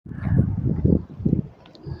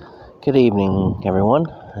Good evening, everyone.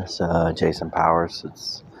 It's Jason Powers.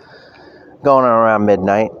 It's going on around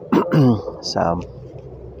midnight, so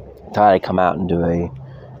thought I'd come out and do a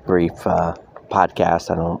brief podcast.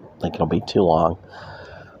 I don't think it'll be too long,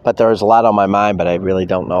 but there's a lot on my mind, but I really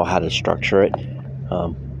don't know how to structure it.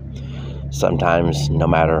 Sometimes, no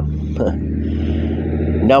matter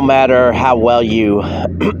how well you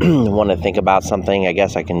want to think about something, I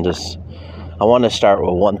guess I want to start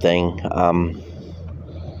with one thing.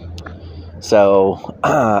 So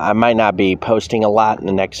I might not be posting a lot in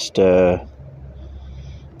the next few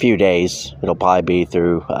days. It'll probably be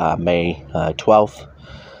through May 12th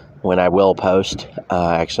when I will post.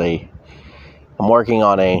 Actually, I'm working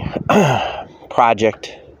on a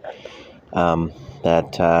project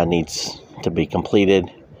that needs to be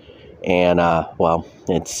completed. And,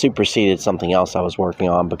 it superseded something else I was working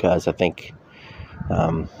on because I think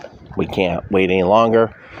we can't wait any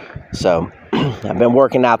longer. So I've been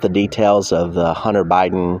working out the details of the Hunter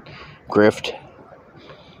Biden grift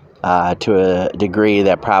to a degree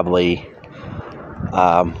that probably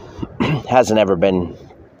hasn't ever been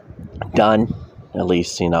done. At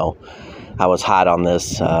least, I was hot on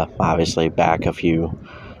this, obviously, back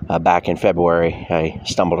in February. I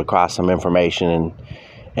stumbled across some information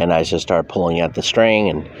and I just started pulling at the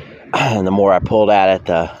string. And the more I pulled at it,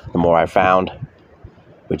 the more I found,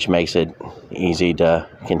 which makes it easy to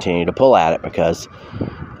continue to pull at it because,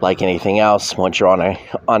 like anything else, once you're on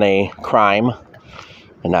a crime,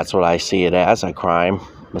 and that's what I see it as, a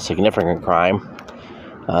significant crime,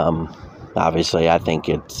 obviously I think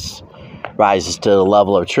it rises to the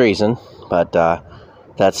level of treason, but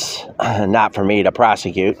that's not for me to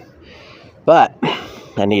prosecute. But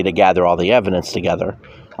I need to gather all the evidence together,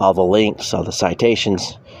 all the links, all the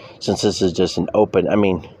citations, since this is just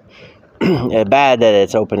bad that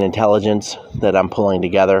it's open intelligence that I'm pulling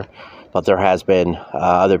together, but there has been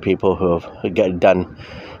other people who have done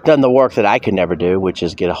the work that I could never do, which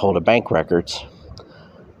is get a hold of bank records.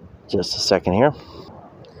 Just a second here.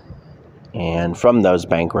 And from those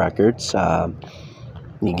bank records,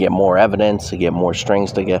 you get more evidence, you get more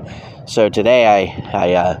strings to get. So today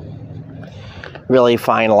I really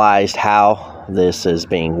finalized how this is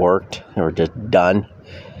being worked or just done,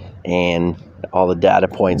 and all the data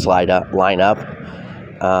points line up.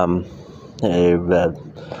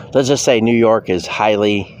 Let's just say New York is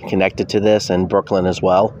highly connected to this, and Brooklyn as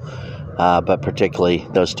well, but particularly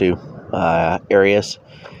those two areas,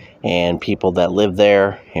 and people that live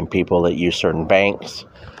there, and people that use certain banks,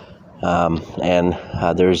 and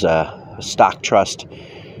there's a stock trust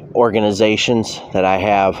organizations that I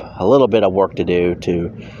have a little bit of work to do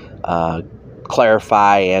to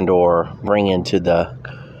clarify and or bring into the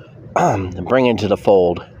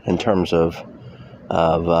fold in terms of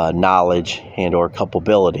knowledge and or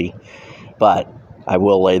culpability, but I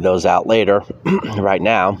will lay those out later. Right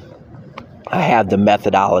now, I have the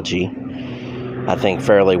methodology, I think,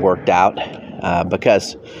 fairly worked out,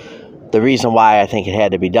 because the reason why I think it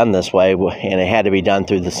had to be done this way, and it had to be done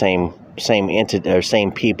through the same entity or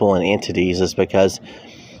same people and entities, is because,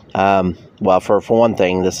 for one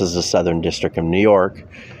thing, this is the Southern District of New York,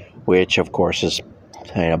 which of course is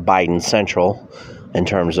Biden central in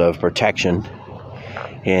terms of protection,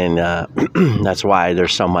 and that's why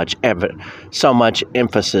there's so much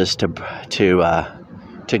emphasis to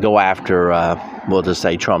go after, we'll just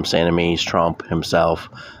say, Trump's enemies, Trump himself,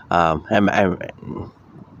 and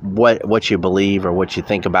what you believe or what you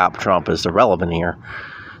think about Trump is irrelevant here.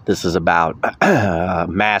 This is about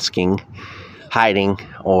masking, hiding,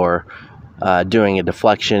 or doing a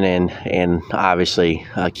deflection, and obviously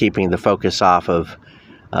keeping the focus off of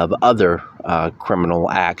other criminal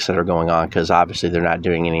acts that are going on, because obviously they're not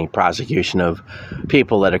doing any prosecution of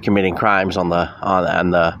people that are committing crimes on the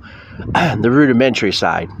rudimentary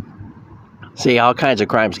side. See, all kinds of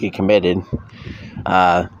crimes get committed.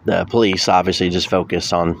 The police obviously just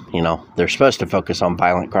focus on, they're supposed to focus on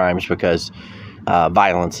violent crimes because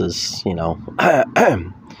violence is,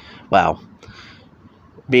 well,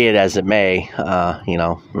 be it as it may,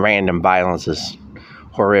 random violence is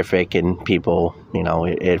horrific, and people,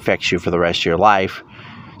 it affects you for the rest of your life.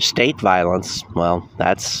 State violence, well,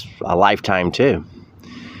 that's a lifetime too,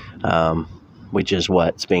 which is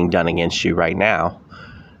what's being done against you right now.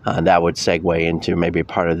 That would segue into maybe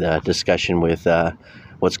part of the discussion with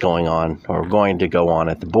what's going on or going to go on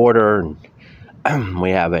at the border. And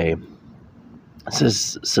we have a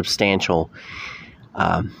substantial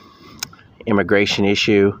immigration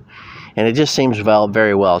issue. And it just seems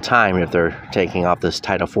very well timed if they're taking off this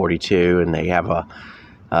Title 42, and they have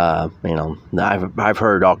I've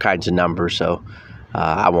heard all kinds of numbers, so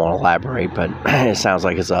I won't elaborate, but it sounds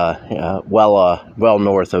like it's well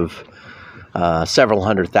north of several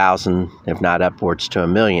 100,000, if not upwards to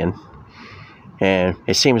 1 million. And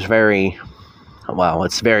it seems very, well,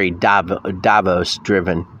 it's very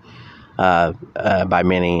Davos-driven by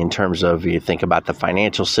many in terms of, you think about the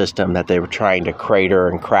financial system that they were trying to crater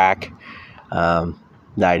and crack. The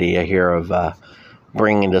idea here of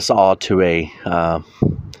bringing this all to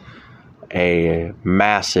a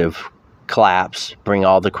massive collapse, bring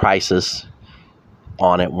all the crisis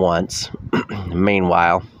on at once.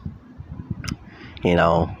 Meanwhile,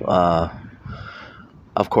 of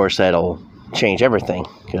course, that'll change everything,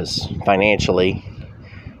 because financially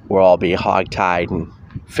we'll all be hogtied and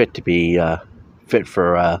fit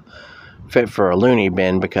for a loony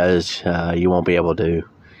bin, because you won't be able to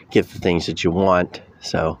get the things that you want.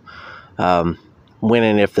 So when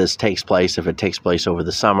and if this takes place, if it takes place over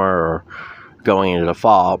the summer or going into the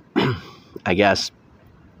fall, I guess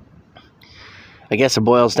it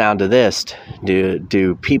boils down to this.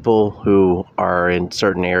 Do people who are in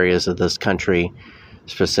certain areas of this country,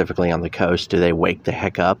 specifically on the coast, do they wake the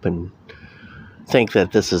heck up and think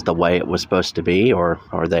that this is the way it was supposed to be, or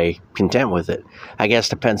are they content with it? I guess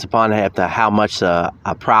depends upon how much a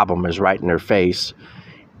problem is right in their face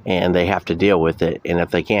and they have to deal with it. And if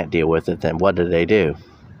they can't deal with it, then what do?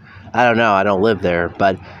 I don't know. I don't live there,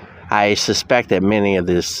 but I suspect that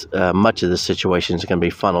much of this situation is going to be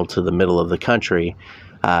funneled to the middle of the country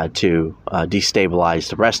to destabilize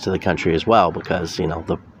the rest of the country as well, because,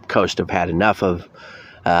 the coast have had enough of,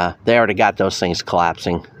 they already got those things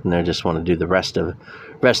collapsing, and they just want to do the rest of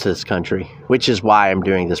this country, which is why I'm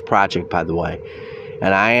doing this project, by the way.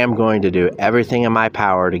 And I am going to do everything in my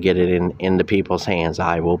power to get it into people's hands.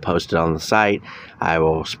 I will post it on the site. I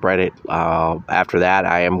will spread it. After that,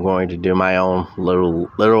 I am going to do my own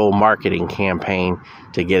little marketing campaign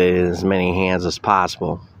to get it in as many hands as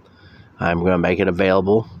possible. I'm going to make it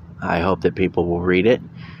available. I hope that people will read it.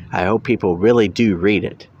 I hope people really do read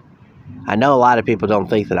it. I know a lot of people don't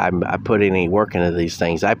think that I put any work into these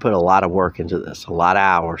things. I put a lot of work into this, a lot of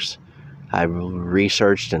hours. I've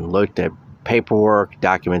researched and looked at paperwork,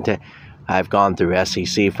 documentation. I've gone through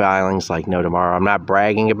SEC filings like no tomorrow. I'm not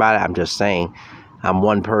bragging about it. I'm just saying I'm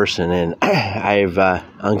one person, and I've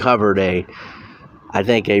uncovered I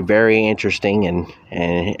think a very interesting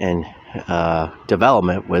and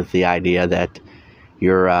development with the idea that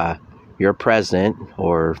your president,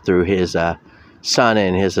 or through his son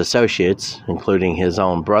and his associates, including his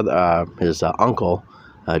own brother, his uncle,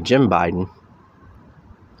 Jim Biden,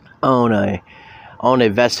 own a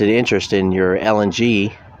vested interest in your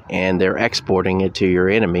LNG, and they're exporting it to your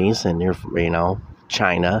enemies and your,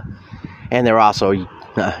 China, and they're also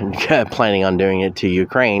planning on doing it to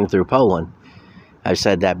Ukraine through Poland. I've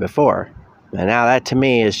said that before, and now that to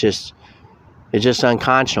me is just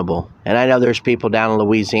unconscionable. And I know there's people down in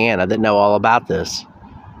Louisiana that know all about this,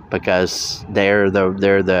 because they're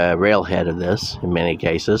the railhead of this in many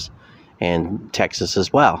cases, and Texas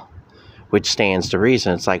as well, which stands to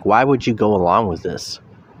reason. It's like, why would you go along with this?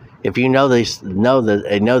 If you they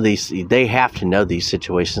have to know these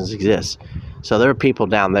situations exist. So there are people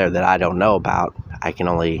down there that I don't know about. I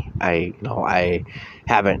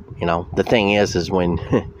haven't, the thing is when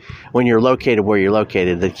you're located where you're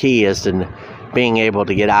located, the key is to being able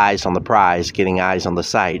to get eyes on the prize, getting eyes on the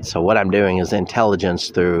site. So what I'm doing is intelligence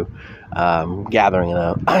through gathering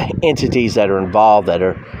entities that are involved, that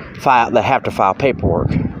have to file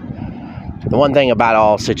paperwork. The one thing about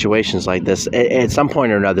all situations like this, at some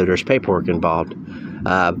point or another, there's paperwork involved.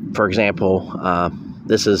 For example,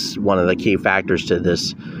 this is one of the key factors to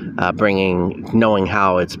this, knowing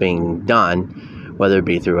how it's being done, whether it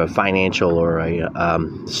be through a financial or a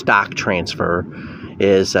stock transfer,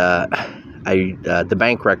 is the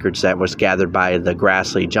bank records that was gathered by the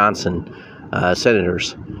Grassley-Johnson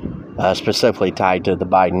senators, specifically tied to the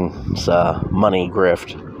Biden's money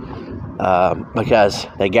grift. Because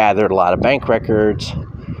they gathered a lot of bank records.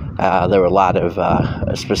 There were a lot of,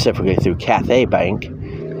 specifically through Cathay Bank,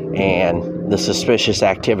 and the suspicious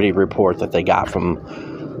activity report that they got from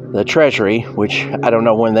the Treasury, which I don't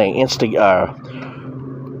know when they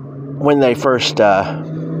first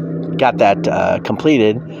got that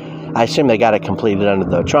completed. I assume they got it completed under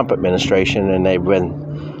the Trump administration, and they've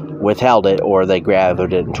been withheld it, or they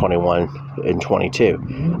gathered it in 21 and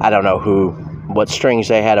 22. I don't know what strings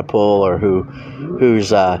they had to pull, or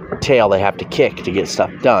whose tail they have to kick to get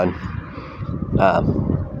stuff done.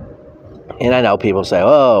 And I know people say,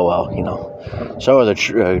 oh, well, so are the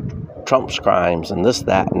Trump's crimes and this,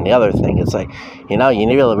 that, and the other thing. It's like, you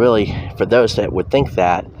really, for those that would think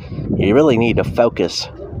that, you really need to focus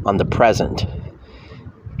on the present.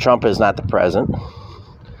 Trump is not the present.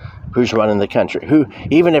 who's running the country. Who,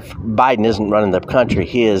 even if Biden isn't running the country,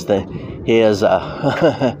 he's doing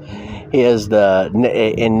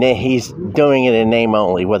it in name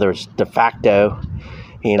only, whether it's de facto,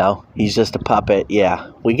 he's just a puppet.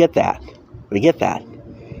 Yeah, we get that.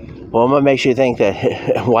 Well, what makes you think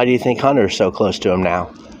that? Why do you think Hunter's so close to him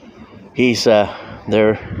now? These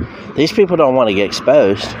people don't want to get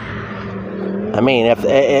exposed. I mean,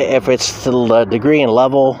 if it's to the degree and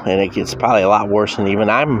level, and it's probably a lot worse than even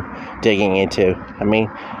I'm digging into. I mean,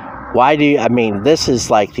 this is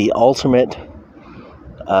like the ultimate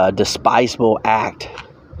despisable act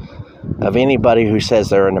of anybody who says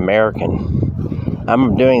they're an American.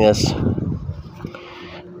 I'm doing this.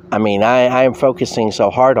 I mean, I am focusing so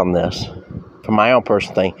hard on this for my own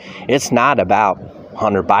personal thing. It's not about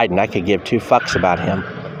Hunter Biden. I could give two fucks about him.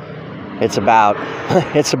 It's about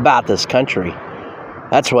this country.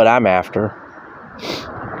 That's what I'm after.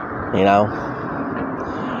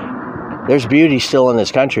 There's beauty still in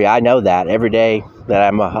this country. I know that. Every day that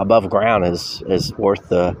I'm above ground is worth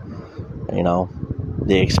the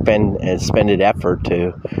expended effort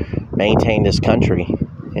to maintain this country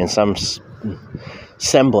in some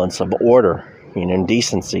semblance of order, and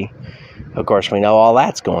decency. Of course, we know all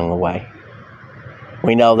that's going away.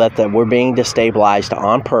 We know that we're being destabilized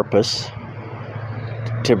on purpose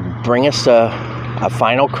to bring us to a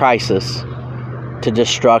final crisis, to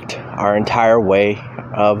destruct our entire way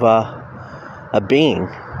of being.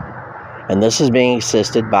 And this is being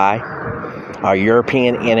assisted by our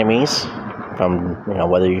European enemies, from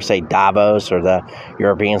whether you say Davos or the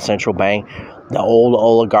European Central Bank, the old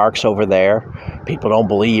oligarchs over there. People don't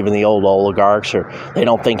believe in the old oligarchs, or they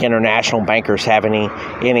don't think international bankers have any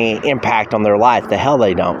impact on their life. The hell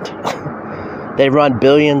they don't. They run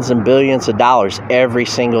billions and billions of dollars every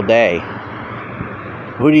single day.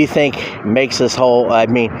 Who do you think makes this whole... I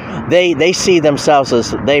mean, they see themselves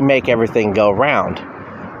as they make everything go round.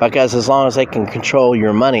 Because as long as they can control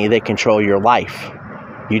your money, they control your life.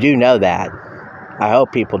 You do know that. I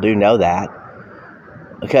hope people do know that.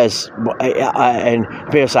 Because, and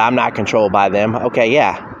people say, I'm not controlled by them. Okay,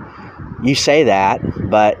 yeah, you say that,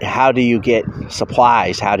 but how do you get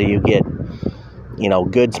supplies? How do you get,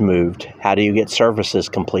 goods moved? How do you get services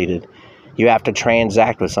completed? You have to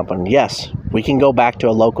transact with someone. Yes, we can go back to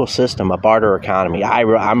a local system, a barter economy.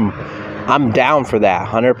 I'm down for that,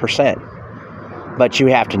 100%. But you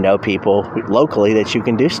have to know people locally that you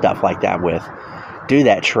can do stuff like that with. Do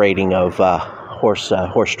that trading of horse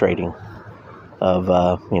trading. Of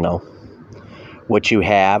what you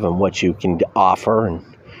have and what you can offer,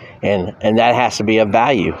 and that has to be of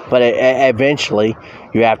value. But eventually,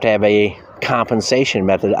 you have to have a compensation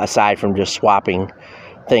method aside from just swapping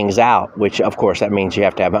things out. Which, of course, that means you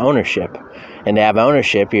have to have ownership, and to have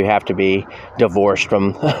ownership, you have to be divorced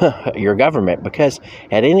from your government, because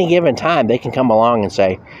at any given time they can come along and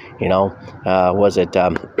say, we'll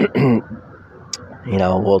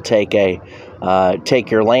take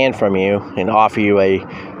your land from you and offer you a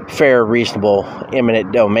fair, reasonable,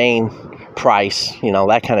 eminent domain price,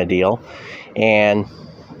 that kind of deal, and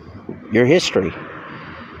your history.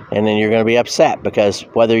 And then you're going to be upset because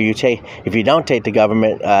if you don't take the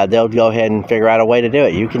government, they'll go ahead and figure out a way to do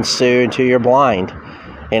it. You can sue until you're blind.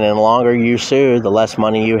 And the longer you sue, the less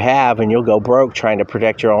money you have, and you'll go broke trying to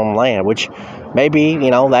protect your own land, which maybe,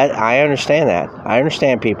 that I understand that. I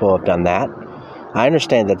understand people have done that. I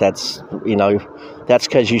understand that's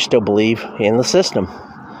because you still believe in the system.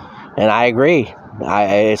 And I agree.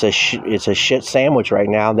 It's a shit sandwich right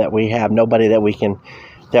now that we have nobody that we can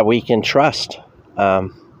trust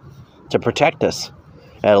to protect us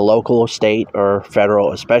at a local, state, or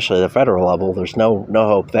federal, especially the federal level. There's no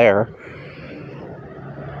hope there.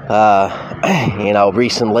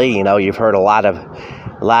 Recently, you've heard a lot of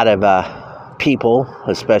people,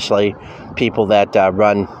 especially people that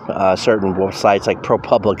run certain websites like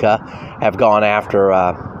ProPublica, have gone after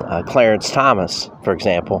Clarence Thomas, for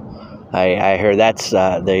example. I hear that's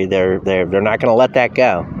they're not going to let that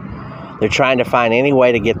go. They're trying to find any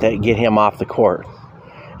way to get him off the court,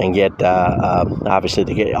 and obviously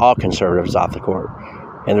to get all conservatives off the court.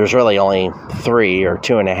 And there's really only 3 or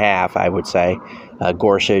 2.5, I would say,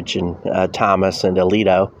 Gorsuch and Thomas and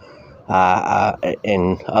Alito.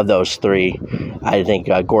 And of those 3, I think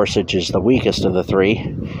Gorsuch is the weakest of the 3.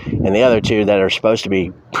 And the other 2 that are supposed to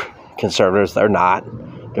be conservatives, they're not.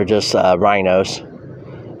 They're just rhinos.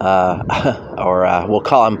 Or we'll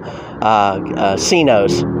call them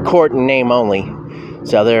CNOs, court and name only.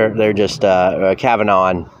 So they're just Kavanaugh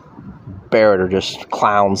and Barrett are just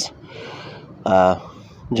clowns.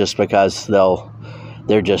 Just because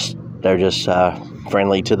they're just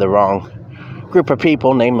friendly to the wrong group of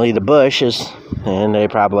people, namely the Bushes, and they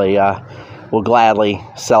probably will gladly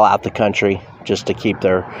sell out the country just to keep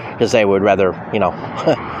because they would rather,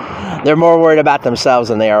 they're more worried about themselves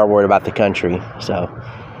than they are worried about the country. So,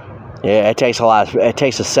 yeah, it takes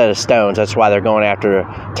a set of stones. That's why they're going after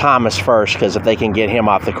Thomas first, because if they can get him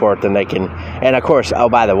off the court, then they can. And of course, oh,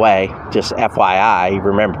 by the way, just FYI,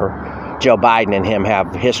 remember, Joe Biden and him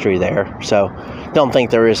have history there. So don't think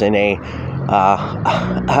there isn't a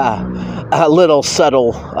little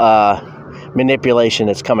subtle manipulation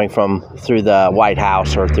that's coming through the White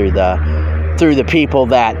House or through the people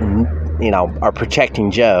that, are protecting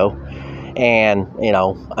Joe. And,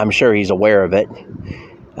 I'm sure he's aware of it.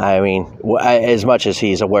 I mean, as much as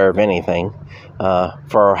he's aware of anything,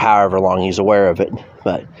 for however long he's aware of it.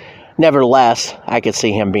 But nevertheless, I could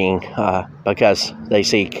see him being, because they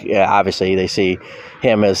see, obviously, they see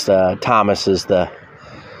him as Thomas as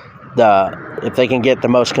if they can get the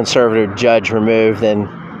most conservative judge removed, then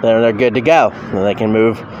they're good to go. And they can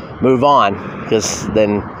move on, because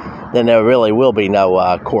then there really will be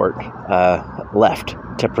no court left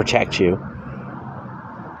to protect you.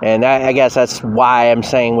 And I guess that's why I'm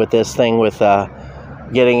saying with this thing with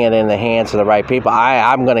getting it in the hands of the right people,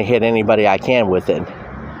 I'm going to hit anybody I can with it.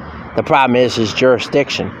 The problem is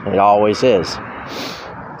jurisdiction. It always is.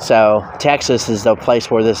 So Texas is the place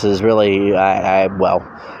where this is really,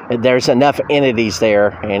 there's enough entities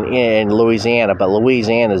there in Louisiana, but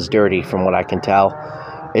Louisiana is dirty from what I can tell.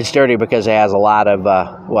 It's dirty because it has a lot of,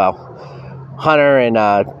 Hunter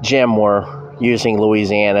and Jim were using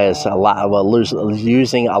Louisiana as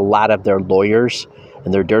using a lot of their lawyers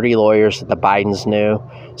and their dirty lawyers that the Bidens knew.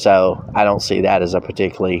 So I don't see that as a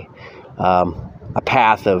particularly a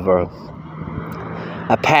path to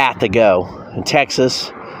go. In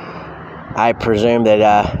Texas, I presume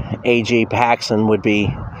that A.G. Paxson would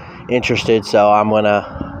be interested, so I'm going to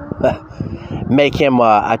make him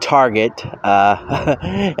a target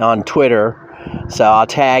on Twitter. So I'll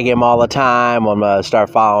tag him all the time. I'm going to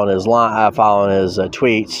start following his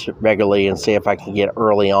tweets regularly and see if I can get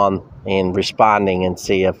early on in responding and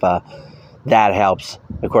see if that helps.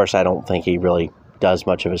 Of course, I don't think he really does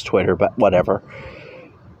much of his Twitter, but whatever.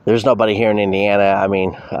 There's nobody here in Indiana. I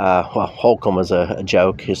mean, Holcomb is a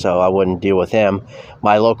joke, so I wouldn't deal with him.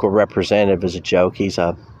 My local representative is a joke. He's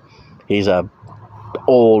an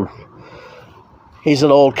old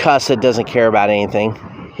cuss that doesn't care about anything.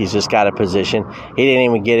 He's just got a position. He didn't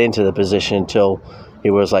even get into the position until he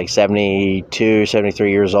was like 72,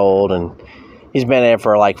 73 years old, and he's been in it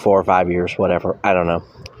for like 4 or 5 years, whatever. I don't know.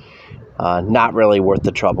 Not really worth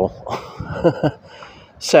the trouble.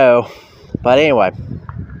 So, but anyway,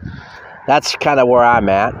 that's kind of where I'm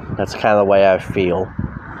at. That's kind of the way I feel.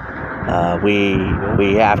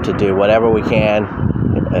 We have to do whatever we can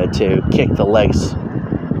to kick the legs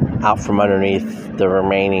out from underneath the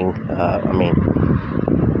remaining,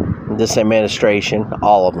 this administration,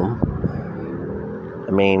 all of them.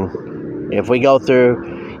 I mean, if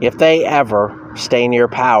they ever stay near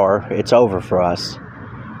power, it's over for us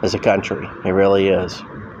as a country. It really is.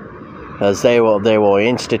 Because they will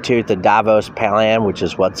institute the Davos plan, which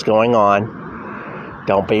is what's going on.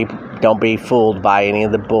 Don't be fooled by any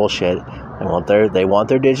of the bullshit. They want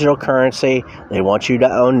their digital currency. They want you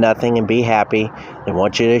to own nothing and be happy. They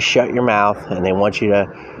want you to shut your mouth, and they want you to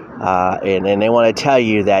and they want to tell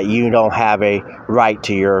you that you don't have a right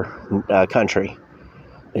to your country,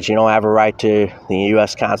 that you don't have a right to the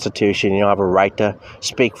U.S. Constitution, you don't have a right to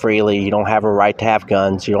speak freely, you don't have a right to have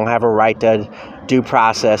guns, you don't have a right to due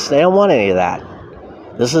process. They don't want any of that.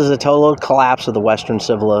 This is a total collapse of the Western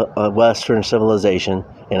civilization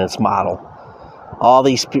and its model. All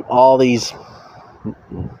these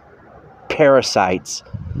parasites,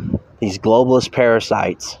 these globalist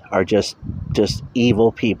parasites, are just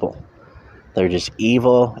evil people. They're just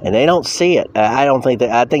evil, and they don't see it.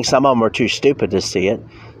 I think some of them are too stupid to see it.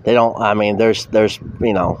 They don't. I mean, there's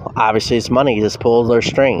obviously it's money just pulls their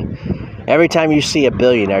string. Every time you see a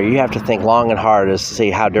billionaire, you have to think long and hard to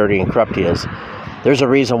see how dirty and corrupt he is. There's a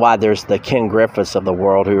reason why there's the Ken Griffiths of the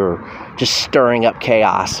world who are just stirring up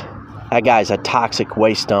chaos. That guy's a toxic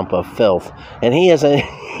waste dump of filth, and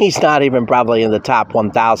he's not even probably in the top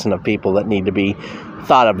 1,000 of people that need to be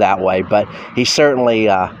thought of that way. But he certainly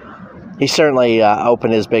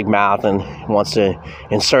opened his big mouth and wants to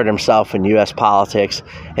insert himself in U.S. politics.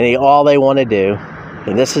 And all they want to do,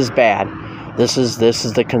 and this is bad. This is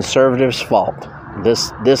the conservatives' fault.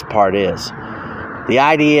 This part is. The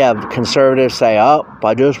idea of conservatives say, "Oh,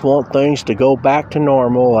 I just want things to go back to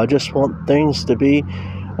normal. I just want things to be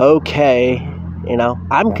okay." You know,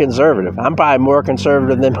 I'm conservative. I'm probably more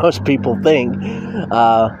conservative than most people think,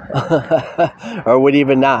 or would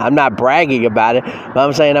even not. I'm not bragging about it, but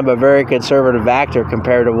I'm saying I'm a very conservative actor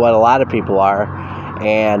compared to what a lot of people are,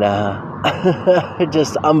 and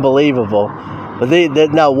just unbelievable. But they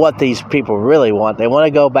know what these people really want. They want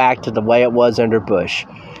to go back to the way it was under Bush.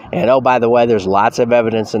 And oh, by the way, there's lots of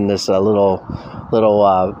evidence in this little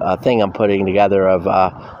thing I'm putting together of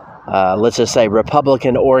let's just say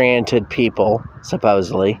Republican-oriented people,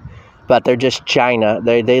 supposedly, but they're just China.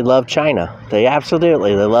 They love China. They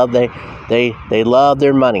absolutely they love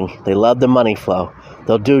their money. They love the money flow.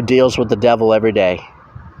 They'll do deals with the devil every day.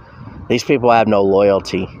 These people have no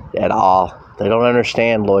loyalty at all. They don't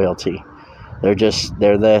understand loyalty. They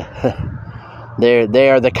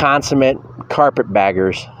are the consummate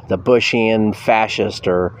carpetbaggers, the Bushian fascist,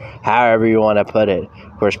 or however you want to put it.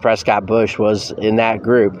 Of course, Prescott Bush was in that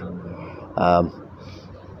group.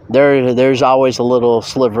 There's always a little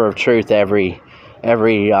sliver of truth every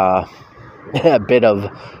bit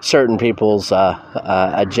of certain people's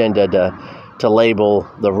agenda to label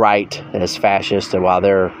the right as fascist, and while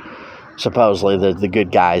they're supposedly the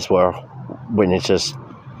good guys, when it's just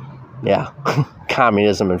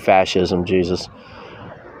communism and fascism. Jesus,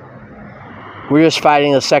 we're just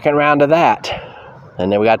fighting the second round of that,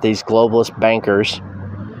 and then we got these globalist bankers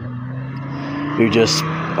who just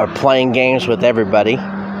are playing games with everybody,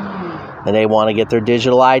 and they want to get their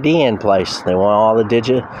digital ID in place. They want all the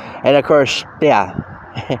and of course,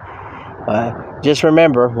 just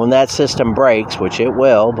remember, when that system breaks, which it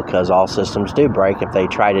will, because all systems do break if they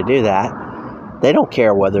try to do that, they don't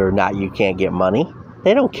care whether or not you can't get money.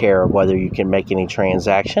 They don't care whether you can make any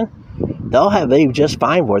transaction. They just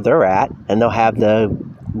find where they're at, and they'll have the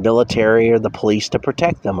military or the police to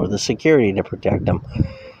protect them, or the security to protect them.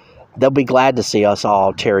 They'll be glad to see us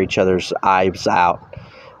all tear each other's eyes out,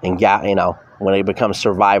 and when it becomes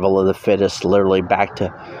survival of the fittest, literally back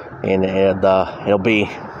to, it'll be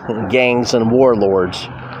gangs and warlords,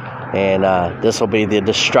 and this will be the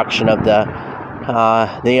destruction of the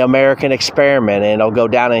American experiment, and it'll go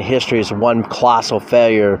down in history as one colossal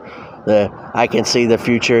failure. I can see the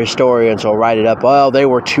future historians will write it up. Oh, they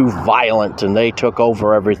were too violent and they took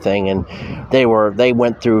over everything, and they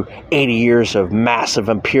went through 80 years of massive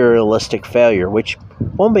imperialistic failure, which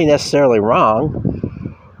won't be necessarily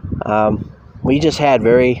wrong. We just had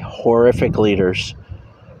very horrific leaders,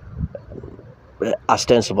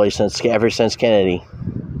 ostensibly ever since Kennedy.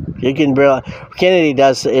 You can realize Kennedy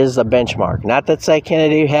is the benchmark. Not that say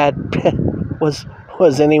Kennedy was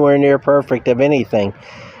anywhere near perfect of anything.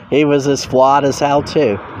 He was as flawed as hell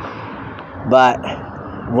too. But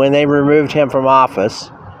when they removed him from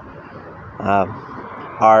office,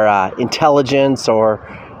 our intelligence, or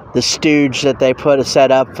the stooge that they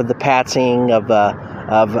set up for the patsying of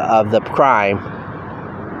the crime,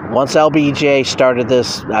 once LBJ started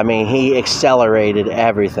this, he accelerated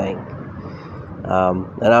everything.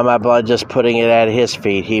 And I'm not just putting it at his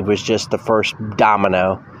feet. He was just the first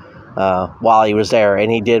domino while he was there,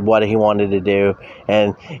 and he did what he wanted to do.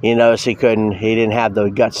 And you notice he didn't have the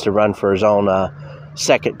guts to run for his own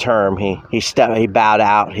second term. He bowed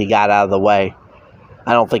out. He got out of the way.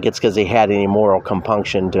 I don't think it's because he had any moral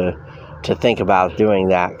compunction to think about doing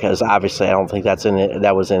that, because obviously I don't think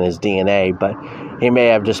that was in his DNA. But he may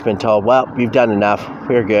have just been told, well, you've done enough.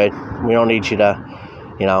 We're good. We don't need you to,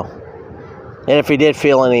 And if he did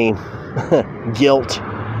feel any guilt,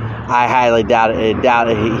 I highly doubt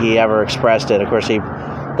he ever expressed it. Of course,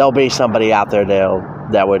 there'll be somebody out there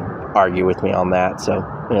that would argue with me on that. So,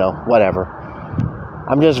 whatever.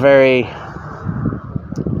 I'm just very,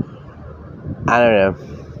 I don't know.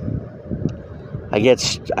 I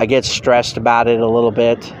get stressed about it a little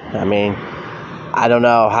bit. I don't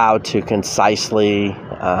know how to concisely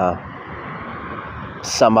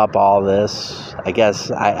sum up all this. I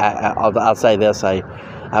guess I'll say this. I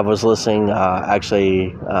was listening. I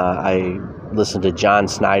listened to John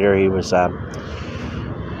Snyder. He was an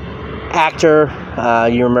actor.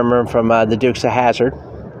 You remember him from The Dukes of Hazzard.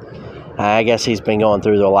 I guess he's been going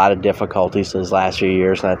through a lot of difficulties his last few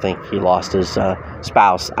years, and I think he lost his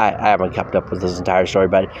spouse. I haven't kept up with his entire story,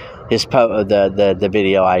 but the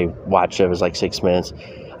video I watched, it was like 6 minutes.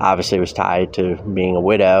 Obviously, was tied to being a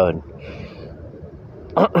widow, and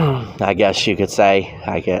I guess you could say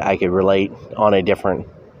I could relate on a different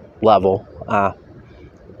level.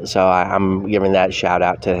 So I'm giving that shout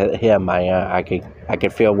out to him. I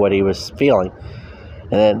could feel what he was feeling.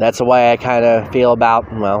 And then that's the way I kind of feel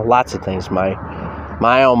about, lots of things.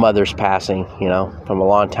 My own mother's passing, from a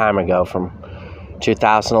long time ago, from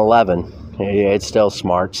 2011. It still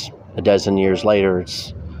smarts. A dozen years later,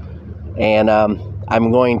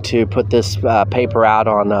 I'm going to put this paper out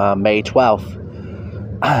on May 12th.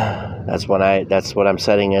 That's what I'm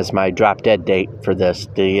setting as my drop dead date for this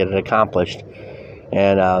to get it accomplished,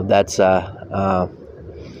 and that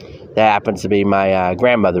happens to be my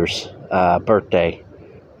grandmother's birthday,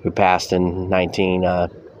 who passed in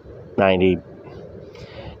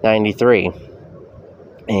 1993,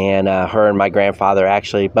 and her and my grandfather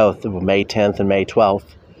actually both May 10th and May 12th,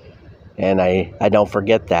 and I don't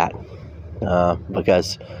forget that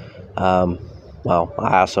because I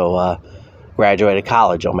also graduated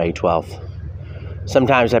college on May 12th.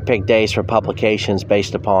 Sometimes I pick days for publications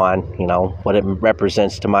based upon, what it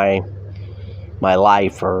represents to my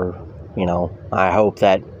life, or, I hope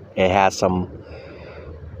that it has some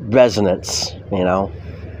resonance,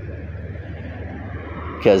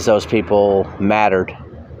 because those people mattered,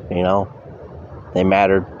 they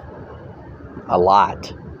mattered a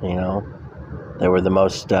lot, they were the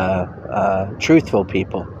most truthful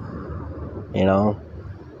people,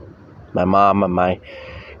 my mom and my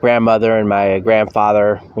grandmother and my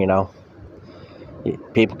grandfather,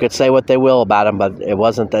 people could say what they will about them, but it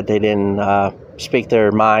wasn't that they didn't speak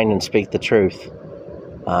their mind and speak the truth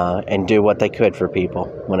and do what they could for people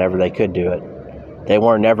whenever they could do it. They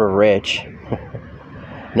weren't ever rich.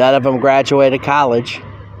 None of them graduated college.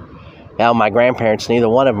 Hell, my grandparents, neither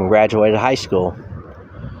one of them graduated high school.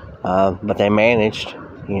 But they managed,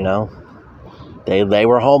 They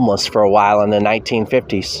were homeless for a while in the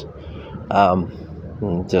 1950s.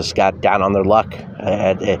 Just got down on their luck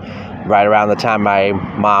right around the time my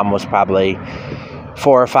mom was probably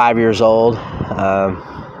 4 or 5 years old,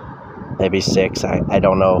 maybe 6. I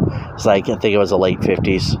don't know. It's I think it was the late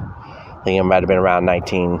 50s. I think it might have been around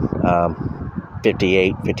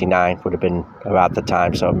 1958, 59 would have been about the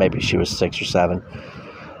time. So maybe she was 6 or 7.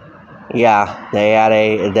 Yeah, they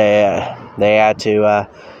had to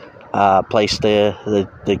place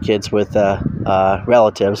the kids with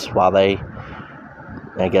relatives while I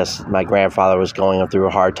guess my grandfather was going through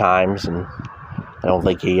hard times, and I don't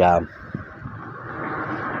think he had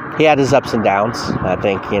his ups and downs. I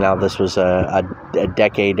think, this was a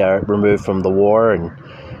decade removed from the war, and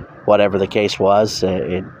whatever the case was,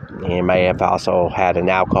 he may have also had an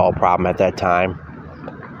alcohol problem at that time.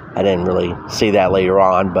 I didn't really see that later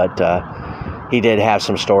on, but he did have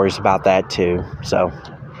some stories about that too. So,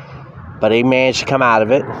 but he managed to come out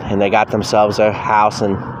of it, and they got themselves a house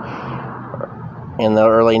in the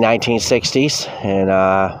early 1960s, and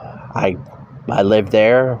I lived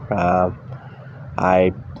there.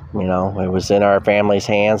 It was in our family's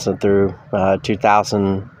hands, and through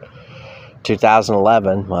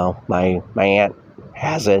 2011, well, my aunt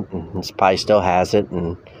has it, and probably still has it,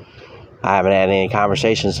 and I haven't had any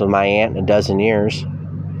conversations with my aunt in a dozen years.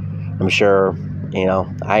 I'm sure,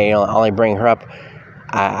 I only bring her up.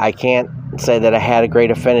 I can't say that I had a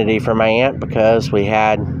great affinity for my aunt, because we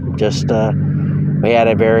had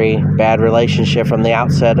a very bad relationship from the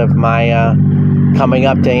outset of my coming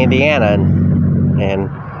up to Indiana, and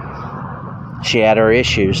she had her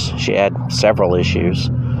issues. She had several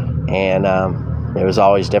issues, and it was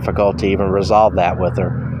always difficult to even resolve that with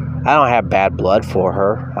her. I don't have bad blood for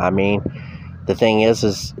her. I mean, the thing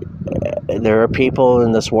is there are people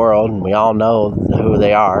in this world, and we all know who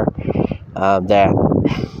they are, that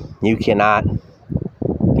you can't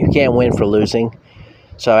win for losing.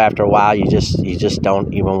 So after a while, you just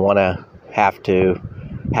don't even want to have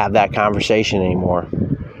that conversation anymore.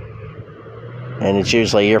 And it's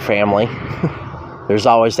usually your family. There's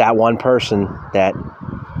always that one person that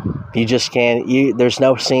you just can't. There's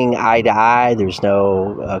no seeing eye to eye. There's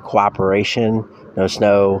no cooperation. There's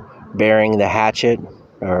no burying the hatchet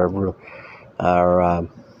or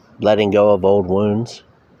letting go of old wounds.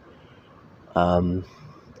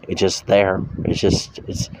 It's just there.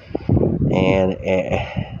 And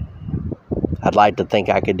I'd like to think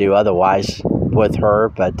I could do otherwise with her,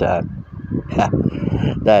 but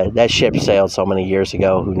that ship sailed so many years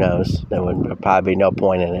ago. Who knows? There would probably be no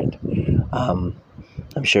point in it.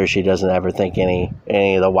 I'm sure she doesn't ever think any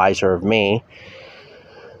the wiser of me.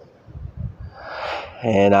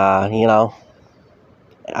 And I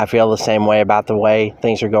feel the same way about the way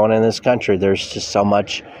things are going in this country. There's just so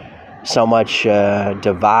much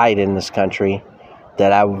divide in this country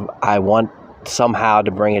that I want somehow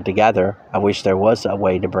to bring it together. I wish there was a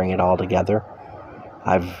way to bring it all together.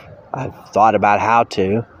 I've thought about how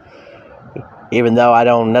to, even though I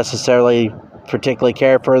don't necessarily particularly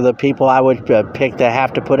care for the people I would pick to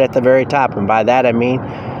have to put at the very top. And by that I mean,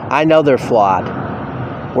 I know they're flawed.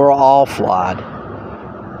 We're all flawed.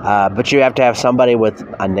 But you have to have somebody with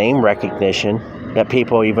a name recognition that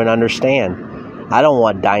people even understand. I don't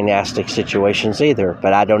want dynastic situations either,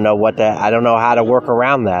 but I don't know I don't know how to work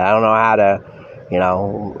around that. I don't know how to,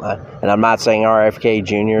 and I'm not saying RFK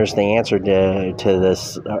Jr. is the answer to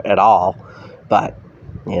this at all, but,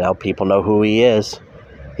 people know who he is.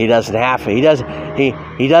 He doesn't have to.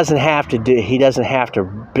 He doesn't have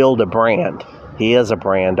to build a brand. He is a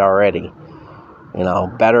brand already.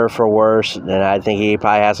 Better for worse. And I think he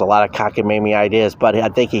probably has a lot of cockamamie ideas, but I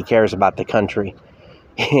think he cares about the country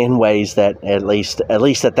in ways that at least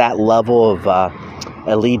at that level of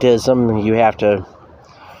elitism, you're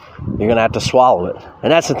going to have to swallow it.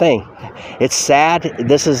 And that's the thing. It's sad.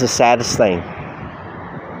 This is the saddest thing.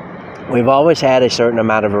 We've always had a certain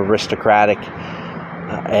amount of aristocratic,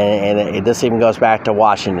 and this even goes back to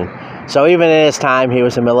Washington. So even in his time, he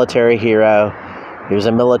was a military hero. He was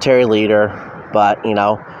a military leader, but,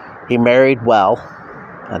 he married well.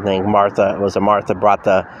 I think Martha brought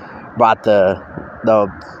the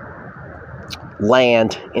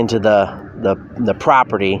land into the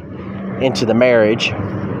property into the marriage.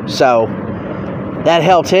 So that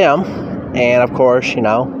helped him. And of course,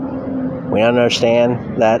 we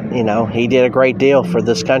understand that, he did a great deal for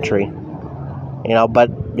this country, but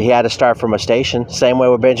he had to start from a station. Same way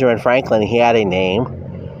with Benjamin Franklin. He had a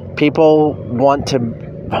name. People want to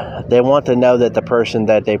know that the person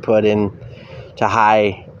that they put in to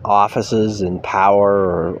high offices and power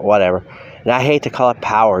or whatever. And I hate to call it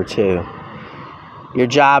power too. Your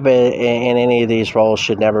job in any of these roles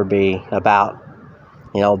should never be about,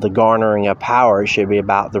 the garnering of power. It should be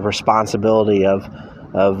about the responsibility of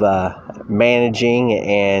managing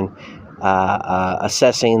and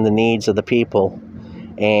assessing the needs of the people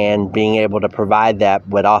and being able to provide that,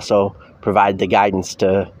 but also provide the guidance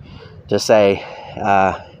to say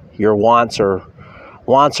your wants are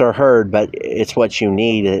heard, but it's what you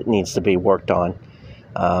need. It needs to be worked on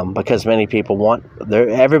because many people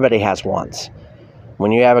everybody has wants.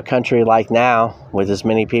 When you have a country like now with as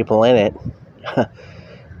many people in it,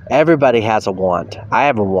 everybody has a want. I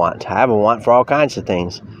have a want. I have a want for all kinds of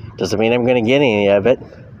things. Doesn't mean I'm going to get any of it.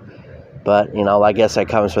 But, I guess that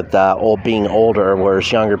comes with being older,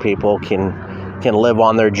 whereas younger people can live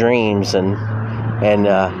on their dreams and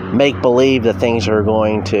make believe that things are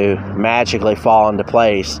going to magically fall into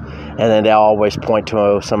place. And then they'll always point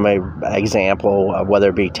to some example, whether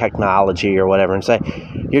it be technology or whatever, and say,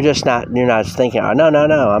 you're not thinking, no,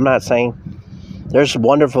 I'm not saying. There's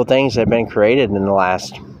wonderful things that have been created in the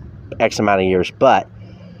last X amount of years, but,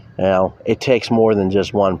 it takes more than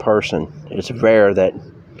just one person. It's rare that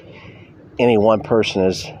any one person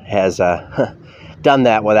has done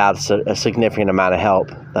that without a significant amount of help.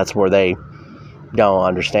 That's where they don't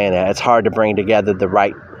understand that. It's hard to bring together the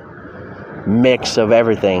right mix of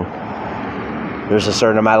everything. There's a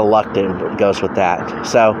certain amount of luck that goes with that.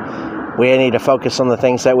 So we need to focus on the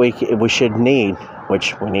things that we should need,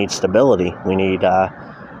 which we need stability. We need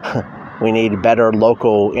better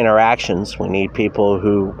local interactions. We need people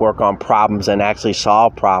who work on problems and actually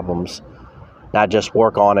solve problems, not just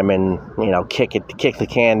work on them and kick the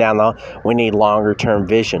can down the. We need longer term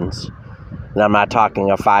visions. And I'm not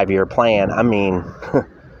talking a 5-year plan. I mean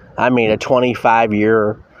a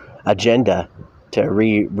 25-year agenda to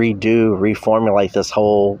reformulate this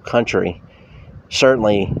whole country.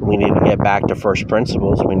 Certainly, we need to get back to first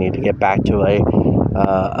principles. We need to get back to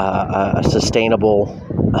a sustainable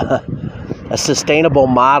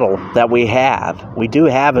model that we have. We do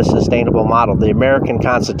have a sustainable model. The American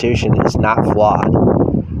Constitution is not flawed.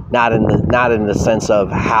 Not in the sense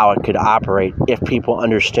of how it could operate if people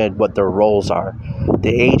understood what their roles are.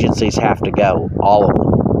 The agencies have to go, all of them.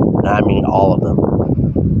 And I mean all of them.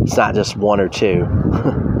 It's not just one or two.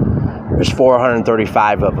 There's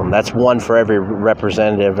 435 of them. That's one for every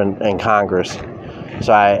representative in Congress.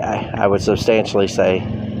 So I would substantially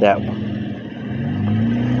think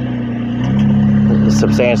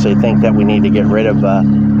that we need to get rid of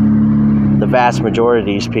the vast majority of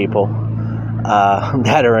these people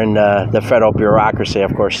that are in the federal bureaucracy.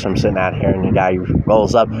 Of course, I'm sitting out here and the guy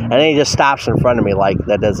rolls up and then he just stops in front of me like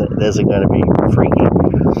that isn't going to be freaky.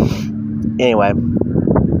 Anyway,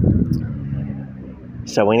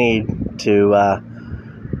 so we need to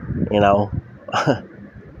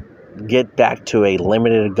get back to a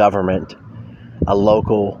limited government, a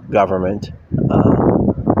local government.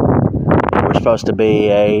 We're supposed to be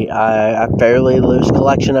a fairly loose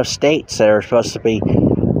collection of states that are supposed to be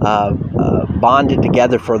bonded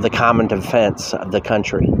together for the common defense of the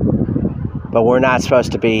country. But we're not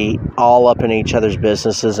supposed to be all up in each other's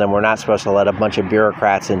businesses, and we're not supposed to let a bunch of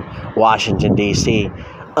bureaucrats in Washington, D.C.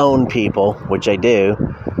 own people, which they do,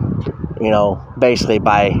 basically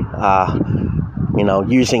by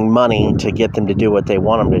using money to get them to do what they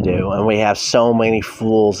want them to do. And we have so many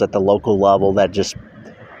fools at the local level that just,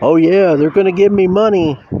 oh yeah, they're going to give me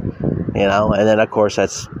money, and then of course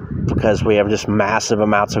that's because we have just massive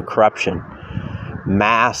amounts of corruption.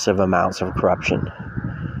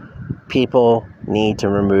 People need to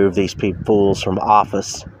remove these fools from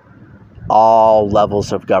office, all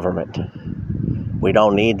levels of government. We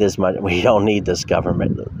don't need this much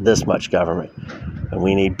government, and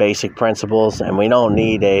we need basic principles, and we don't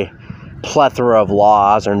need a plethora of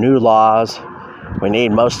laws or new laws. We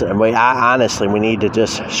need we need to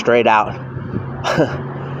just straight out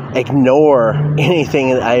ignore anything.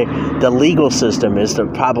 The legal system is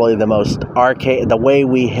probably the most archaic. The way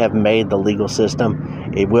we have made the legal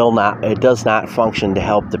system, it does not function to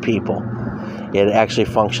help the people. It actually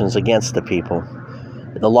functions against the people.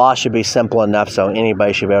 The law should be simple enough so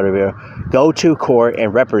anybody should be able to go to court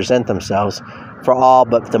and represent themselves for all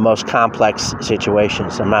but the most complex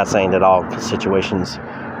situations. I'm not saying that all situations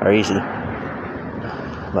are easy,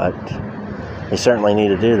 but we certainly need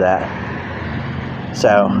to do that.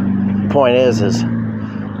 So, the point is, the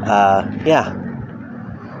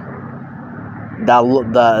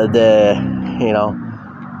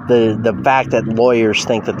fact that lawyers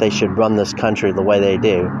think that they should run this country the way they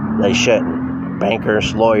do, they shouldn't.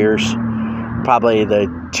 Bankers, lawyers, probably the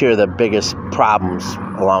two of the biggest problems,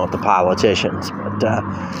 along with the politicians. But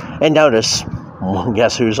and notice,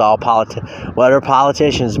 guess who's all what are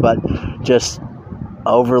politicians but just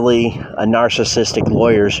overly narcissistic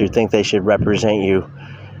lawyers who think they should represent you.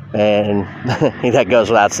 And that goes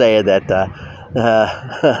without saying that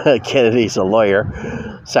Kennedy's a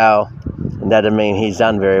lawyer, so that doesn't mean he's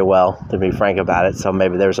done very well, to be frank about it. So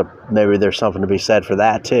maybe there's something to be said for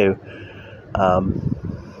that too.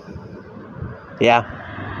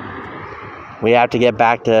 We have to get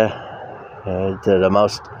back to the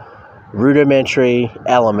most rudimentary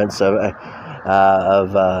elements of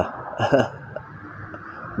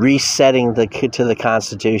resetting to the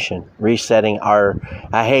Constitution, resetting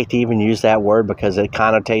I hate to even use that word because it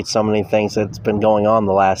connotates so many things that's been going on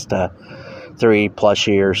the last 3+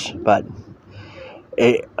 years, but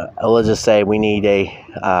let's just say we need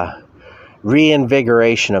a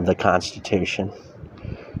reinvigoration of the Constitution.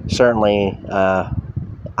 Certainly,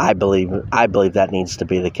 I believe that needs to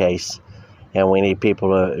be the case, and we need people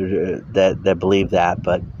that believe that.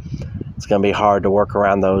 But it's going to be hard to work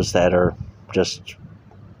around those that are just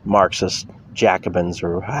Marxist Jacobins,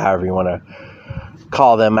 or however you want to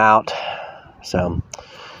call them out. So I'm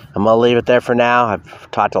going to leave it there for now. I've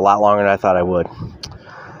talked a lot longer than I thought I would.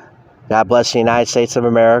 God bless the United States of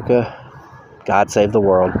America. God save the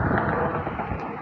world.